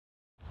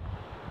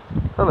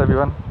Hello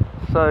everyone.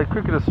 So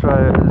Cricket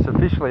Australia has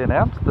officially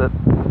announced that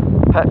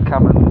Pat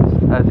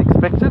Cummins, as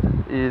expected,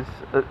 is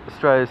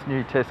Australia's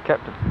new Test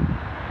captain.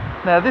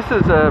 Now this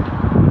is a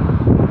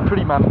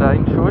pretty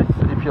mundane choice,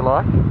 if you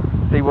like.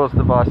 He was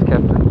the vice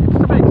captain.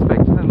 It's to be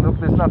expected, and look,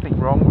 there's nothing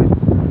wrong with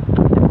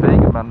it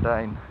being a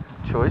mundane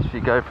choice. You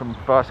go from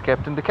vice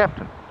captain to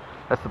captain.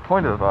 That's the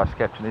point of the vice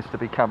captain, is to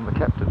become the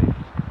captain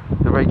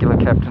if the regular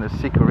captain is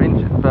sick or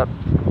injured. But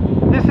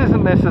this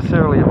isn't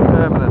necessarily a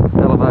permanent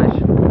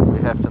elevation, we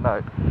have to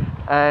note.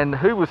 And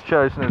who was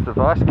chosen as the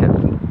vice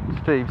captain,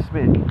 Steve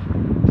Smith,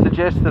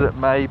 suggests that it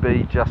may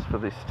be just for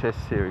this Test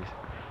series.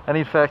 And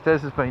in fact,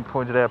 as has been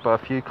pointed out by a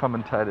few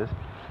commentators,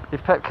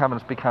 if Pat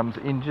Cummins becomes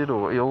injured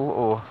or ill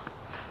or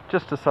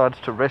just decides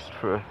to rest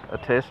for a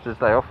Test, as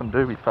they often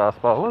do with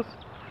fast bowlers,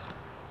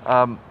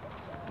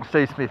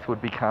 Steve Smith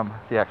would become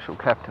the actual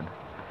captain.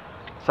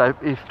 So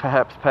if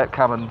perhaps Pat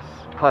Cummins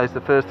plays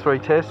the first 3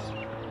 Tests,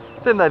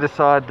 then they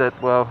decide that,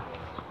 well,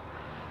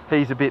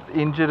 he's a bit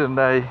injured and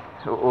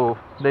or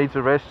needs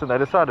a rest, and they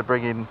decide to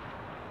bring in,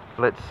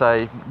 let's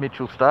say,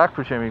 Mitchell Starc,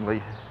 presuming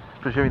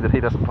that he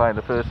doesn't play in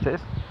the first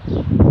Test.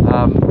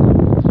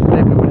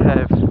 Then we would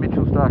have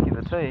Mitchell Starc in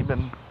the team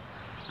and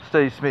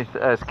Steve Smith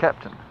as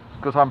captain,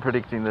 because I'm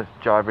predicting that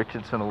Jai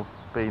Richardson will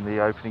be in the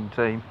opening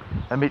team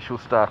and Mitchell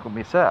Starc will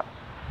miss out.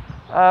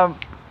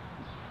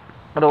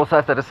 And also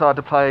if they decide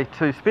to play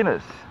 2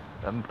 spinners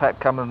and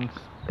Pat Cummins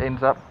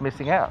ends up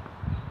missing out,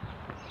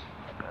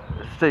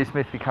 Steve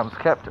Smith becomes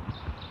captain.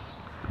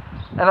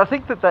 And I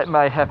think that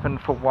may happen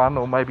for 1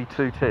 or maybe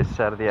 2 Tests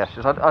out of the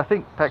Ashes. I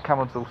think Pat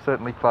Cummins will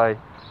certainly play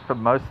for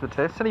most of the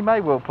Tests, and he may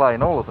well play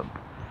in all of them.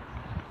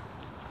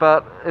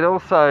 But it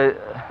also,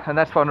 and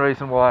that's one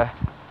reason why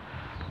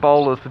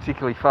bowlers,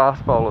 particularly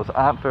fast bowlers,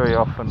 aren't very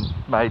often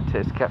made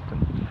Test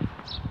captain,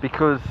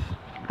 because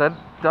they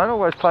don't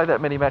always play that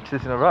many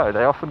matches in a row.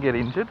 They often get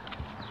injured,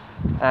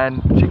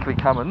 and particularly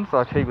Cummins,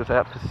 like he was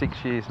out for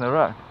 6 years in a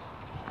row.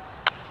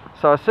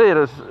 So I see it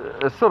as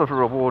sort of a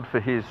reward for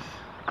his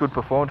good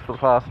performance for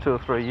the last 2 or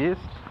 3 years,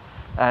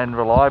 and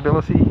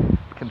reliability,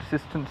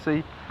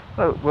 consistency,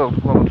 well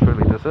and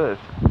truly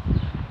deserved.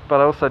 But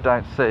I also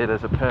don't see it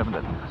as a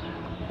permanent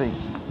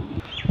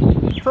thing.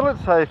 So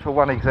let's say, for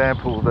one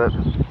example, that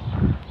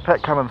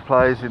Pat Cummins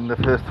plays in the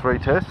first 3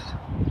 Tests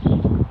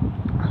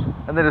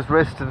and then is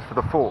rested for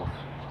the 4th.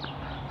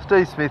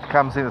 Steve Smith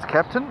comes in as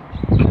captain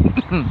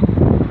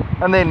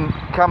and then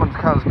Cummins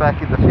comes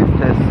back in the 5th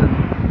Test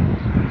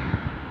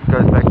and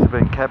goes back to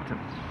being captain.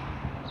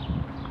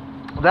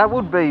 That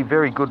would be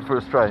very good for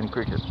Australian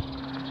cricket,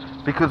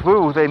 because we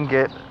will then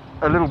get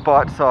a little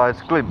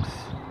bite-sized glimpse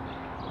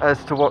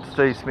as to what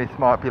Steve Smith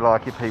might be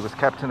like if he was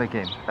captain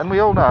again. And we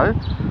all know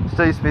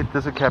Steve Smith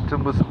as a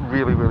captain was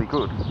really, really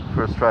good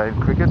for Australian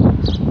cricket.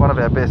 One of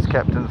our best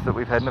captains that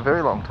we've had in a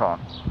very long time.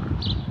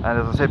 And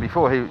as I said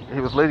before, he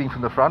was leading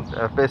from the front,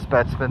 our best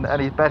batsman,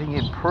 and his batting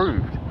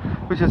improved,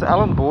 which is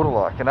Alan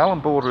Border-like. And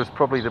Alan Border is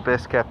probably the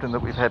best captain that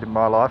we've had in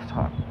my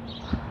lifetime.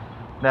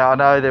 Now, I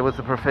know there was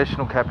the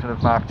professional captain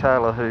of Mark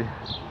Taylor, who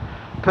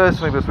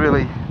personally was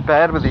really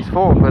bad with his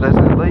form, but as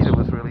a leader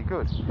was really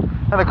good.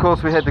 And of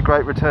course we had the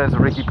great returns of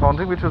Ricky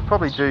Ponting, which was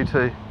probably due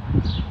to,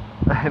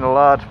 in a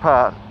large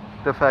part,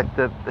 the fact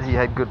that he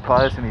had good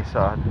players in his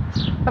side.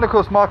 And of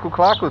course Michael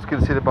Clarke was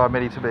considered by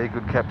many to be a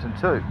good captain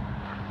too.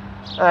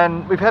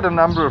 And we've had a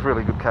number of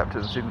really good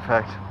captains, in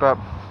fact, but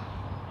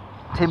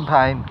Tim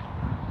Paine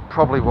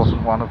probably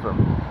wasn't one of them.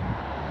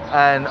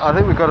 And I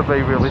think we've got to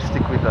be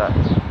realistic with that.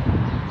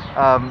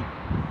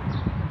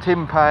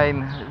 Tim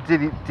Paine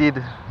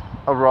did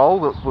a role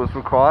that was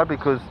required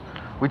because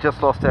we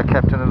just lost our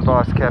captain and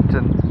vice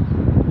captain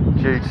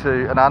due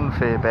to an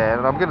unfair ban,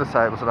 and I'm going to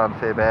say it was an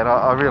unfair ban.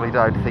 I really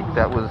don't think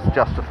that was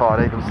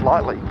justified even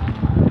slightly,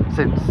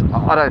 since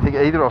I don't think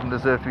either of them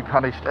deserved to be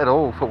punished at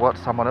all for what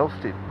someone else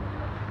did.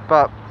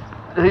 But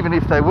even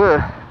if they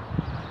were,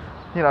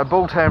 you know,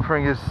 ball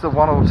tampering is a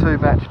 1 or 2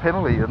 match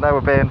penalty, and they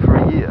were banned for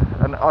a year,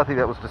 and I think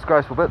that was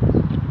disgraceful. But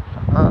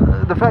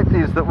the fact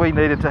is that we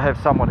needed to have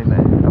someone in there,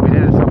 and we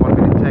needed someone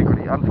with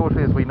integrity.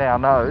 Unfortunately, as we now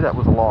know, that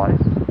was a lie,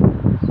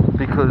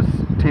 because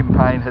Tim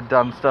Paine had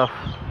done stuff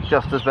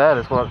just as bad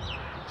as what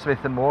Smith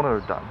and Warner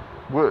had done.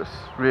 Worse,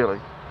 really,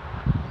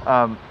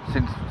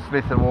 since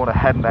Smith and Warner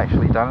hadn't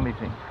actually done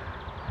anything.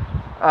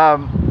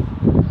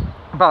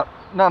 But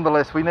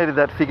nonetheless, we needed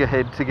that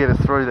figurehead to get us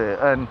through there.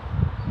 And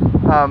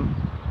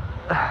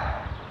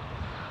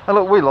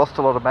look, we lost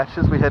a lot of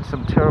matches. We had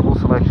some terrible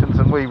selections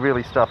and we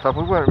really stuffed up.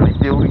 We weren't really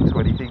building to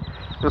anything.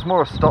 It was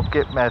more a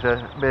stopgap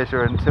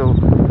measure until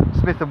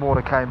Smith and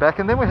Warner came back,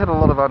 and then we had a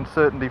lot of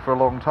uncertainty for a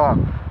long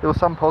time. There were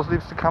some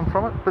positives to come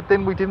from it, but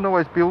then we didn't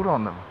always build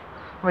on them.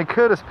 I mean,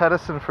 Curtis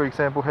Patterson, for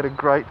example, had a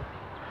great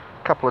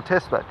couple of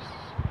Test matches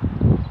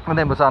and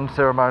then was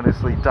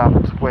unceremoniously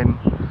dumped when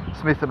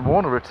Smith and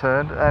Warner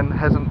returned and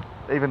hasn't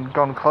even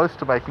gone close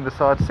to making the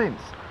side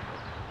since.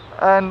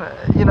 And,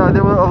 you know,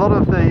 there were a lot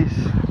of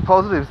these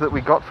positives that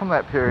we got from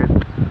that period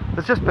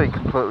that's just been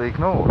completely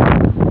ignored.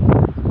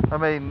 I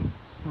mean,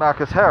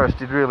 Marcus Harris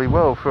did really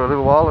well for a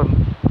little while and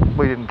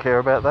we didn't care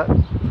about that.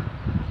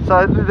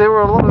 So there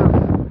were a lot of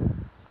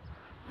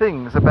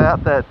things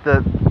about that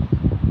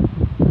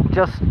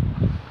just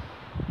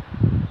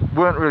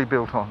weren't really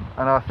built on,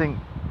 and I think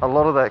a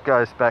lot of that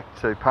goes back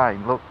to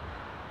Payne. Look,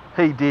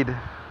 he did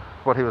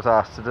what he was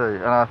asked to do,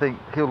 and I think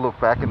he'll look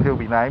back and he'll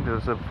be named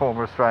as a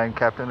former Australian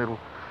captain.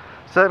 It'll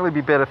certainly be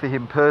better for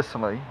him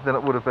personally than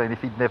it would have been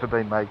if he'd never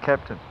been made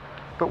captain.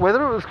 But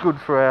whether it was good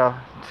for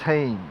our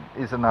team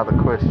is another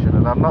question,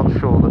 and I'm not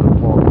sure that it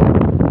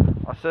was.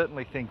 I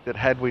certainly think that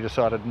had we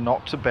decided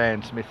not to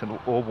ban Smith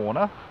or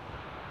Warner,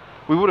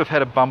 we would have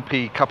had a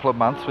bumpy couple of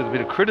months with a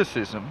bit of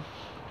criticism,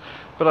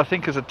 but I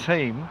think as a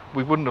team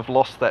we wouldn't have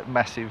lost that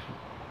massive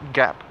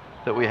gap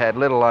that we had,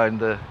 let alone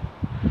the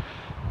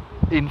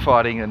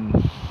infighting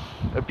and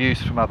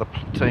abuse from other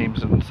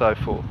teams and so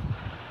forth.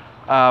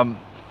 And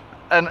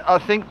I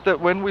think that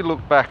when we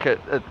look back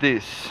at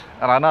this,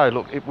 and I know,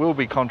 look, it will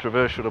be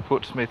controversial to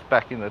put Smith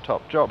back in the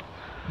top job,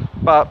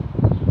 but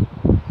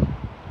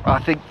I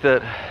think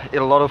that in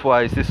a lot of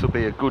ways this will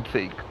be a good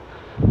thing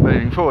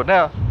moving forward.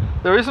 Now,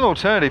 there is an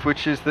alternative,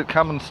 which is that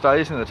Cummins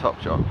stays in the top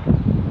job.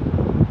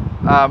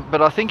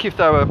 But I think if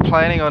they were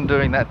planning on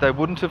doing that, they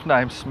wouldn't have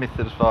named Smith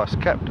as vice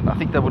captain. I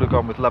think they would have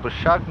gone with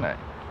Labuschagne.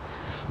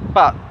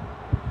 But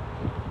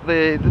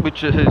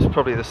which is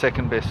probably the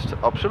second best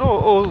option,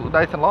 or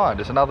Nathan Lyon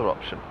is another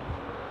option.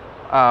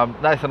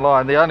 Nathan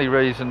Lyon, the only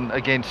reason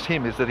against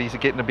him is that he's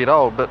getting a bit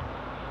old, but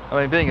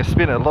I mean, being a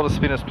spinner, a lot of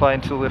spinners play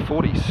until their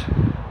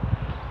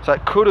 40s. So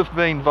it could have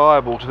been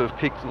viable to have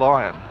picked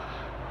Lyon.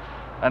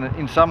 And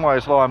in some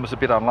ways, Lyon was a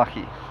bit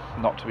unlucky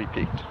not to be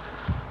picked.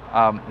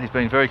 He's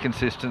been very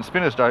consistent.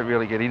 Spinners don't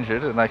really get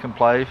injured and they can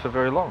play for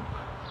very long.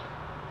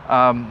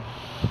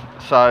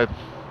 So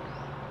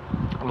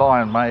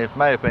Lyon may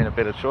have been a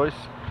better choice.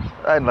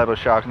 And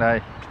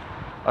Labuschagne,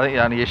 I think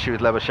the only issue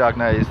with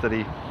Labuschagne is that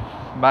he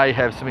may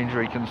have some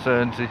injury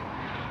concerns.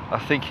 I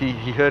think he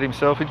hurt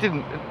himself. He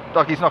didn't,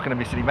 like, he's not going to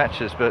miss any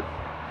matches, but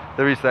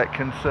there is that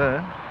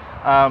concern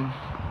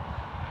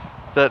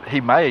that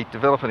he may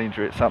develop an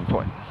injury at some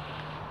point.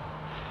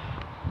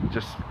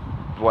 Just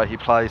the way he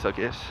plays, I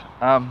guess.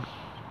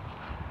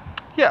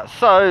 Yeah,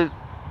 so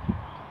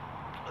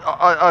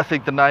I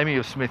think the naming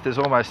of Smith is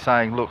almost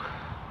saying, look,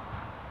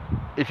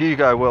 if you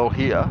go well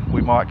here,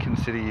 we might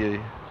consider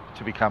you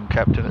to become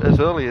captain as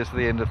early as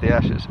the end of the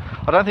Ashes.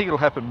 I don't think it'll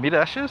happen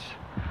mid-Ashes,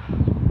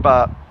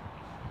 but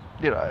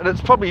you know, and it's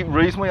probably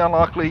reasonably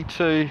unlikely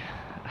to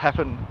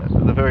happen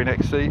the very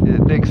next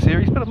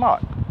series, but it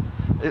might.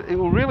 It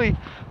will really.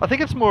 I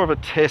think it's more of a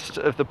test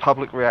of the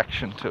public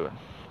reaction to it.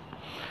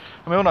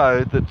 And we all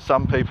know that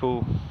some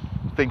people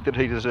think that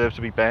he deserves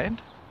to be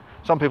banned.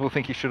 Some people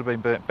think he should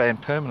have been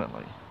banned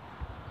permanently,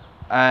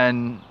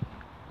 and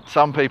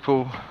some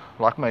people,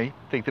 like me,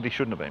 think that he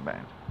shouldn't have been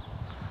banned,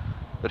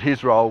 that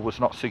his role was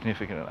not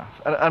significant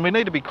enough. And we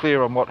need to be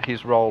clear on what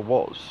his role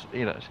was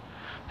in it.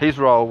 His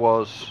role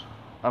was,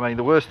 I mean,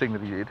 the worst thing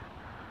that he did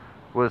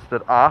was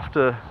that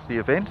after the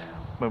event,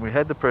 when we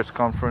had the press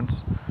conference,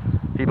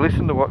 he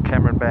listened to what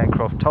Cameron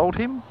Bancroft told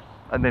him,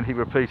 and then he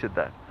repeated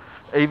that,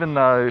 even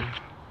though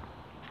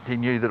he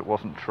knew that it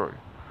wasn't true.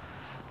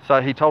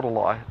 So he told a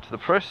lie to the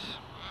press,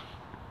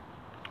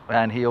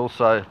 and he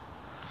also,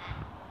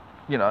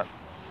 you know,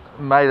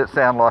 made it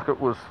sound like it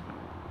was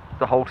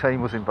the whole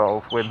team was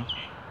involved when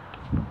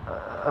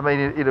I mean,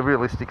 in a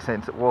realistic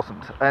sense it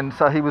wasn't. And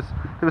so he was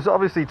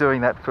obviously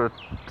doing that to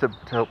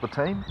help the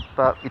team,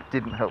 but it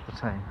didn't help the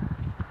team.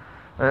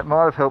 It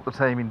might have helped the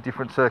team in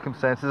different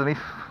circumstances, and if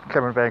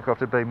Cameron Bancroft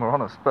had been more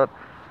honest, but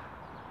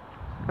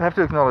I have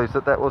to acknowledge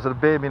that was at a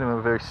bare minimum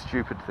a very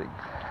stupid thing,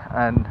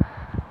 and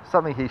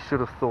something he should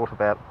have thought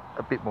about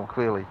a bit more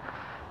clearly.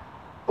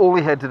 All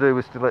he had to do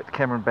was to let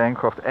Cameron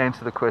Bancroft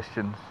answer the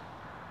questions.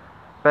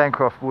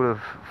 Bancroft would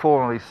have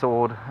fallen on his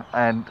sword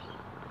and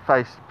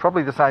faced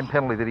probably the same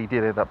penalty that he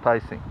did end up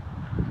facing,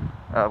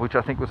 which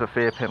I think was a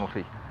fair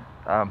penalty.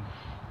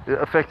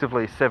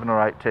 Effectively 7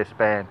 or 8 test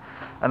ban,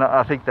 and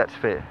I think that's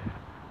fair.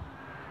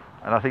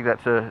 And I think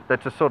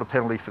that's a sort of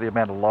penalty for the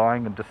amount of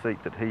lying and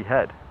deceit that he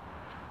had.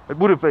 It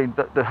would have been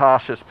the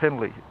harshest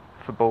penalty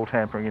for ball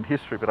tampering in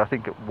history, but I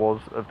think it was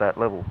of that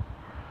level.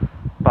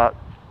 But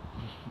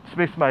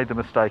Smith made the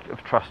mistake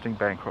of trusting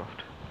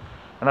Bancroft.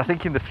 And I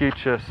think in the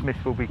future Smith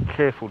will be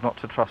careful not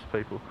to trust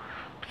people,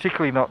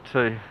 particularly not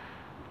to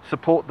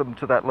support them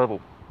to that level.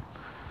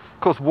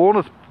 Of course,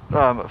 Warner's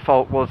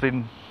fault was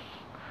in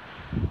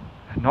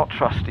not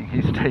trusting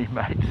his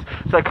teammates.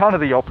 So kind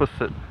of the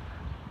opposite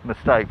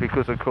mistake,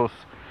 because of course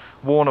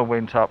Warner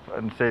went up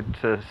and said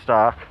to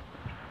Stark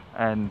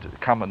and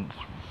Cummins,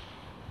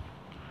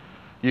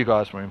 you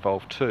guys were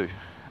involved too.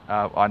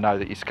 I know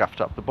that you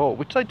scuffed up the ball,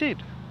 which they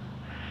did.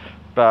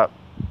 But,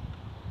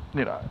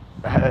 you know,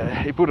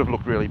 it would have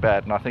looked really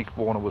bad, and I think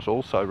Warner was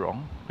also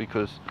wrong,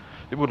 because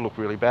it would have looked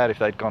really bad if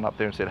they'd gone up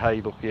there and said,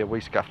 hey, look, yeah, we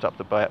scuffed up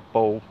the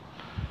ball.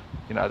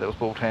 You know, there was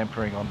ball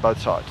tampering on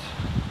both sides.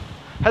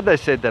 Had they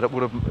said that, it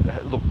would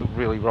have looked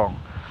really wrong.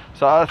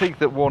 So I think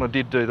that Warner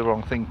did do the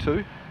wrong thing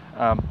too.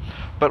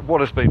 But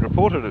what has been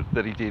reported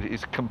that he did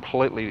is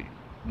completely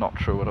not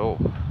true at all.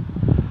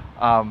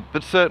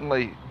 But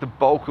certainly the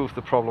bulk of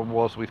the problem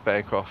was with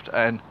Bancroft,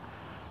 and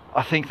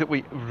I think that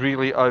we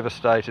really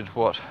overstated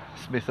what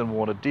Smith and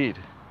Warner did.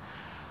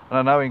 And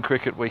I know in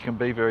cricket we can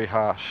be very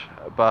harsh,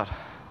 but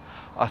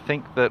I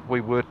think that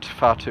we were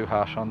far too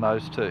harsh on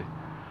those two.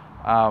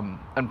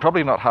 And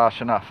probably not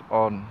harsh enough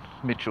on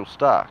Mitchell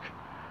Starc.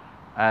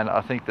 And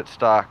I think that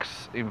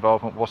Stark's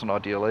involvement wasn't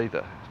ideal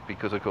either,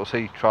 because of course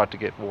he tried to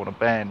get Warner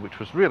banned, which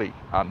was really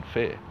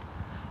unfair.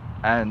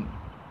 And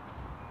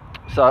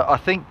so I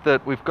think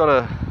that we've got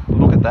to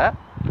look at that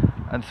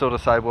and sort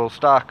of say, well,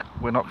 Starc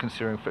we're not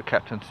considering for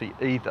captaincy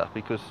either,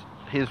 because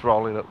his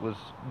role in it was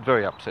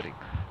very upsetting,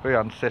 very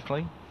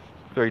unsettling,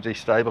 very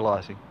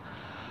destabilising.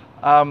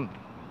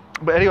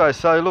 But anyway,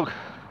 so look,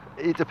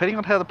 depending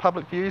on how the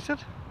public views it,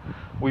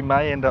 we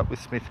may end up with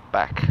Smith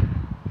back.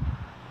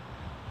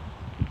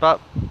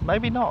 But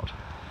maybe not.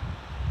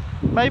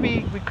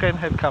 Maybe we can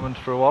have Cummins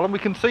for a while and we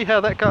can see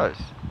how that goes.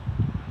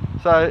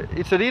 So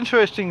it's an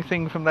interesting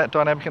thing from that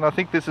dynamic, and I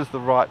think this is the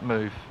right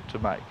move to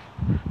make.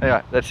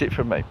 Anyway, that's it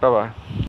from me. Bye bye.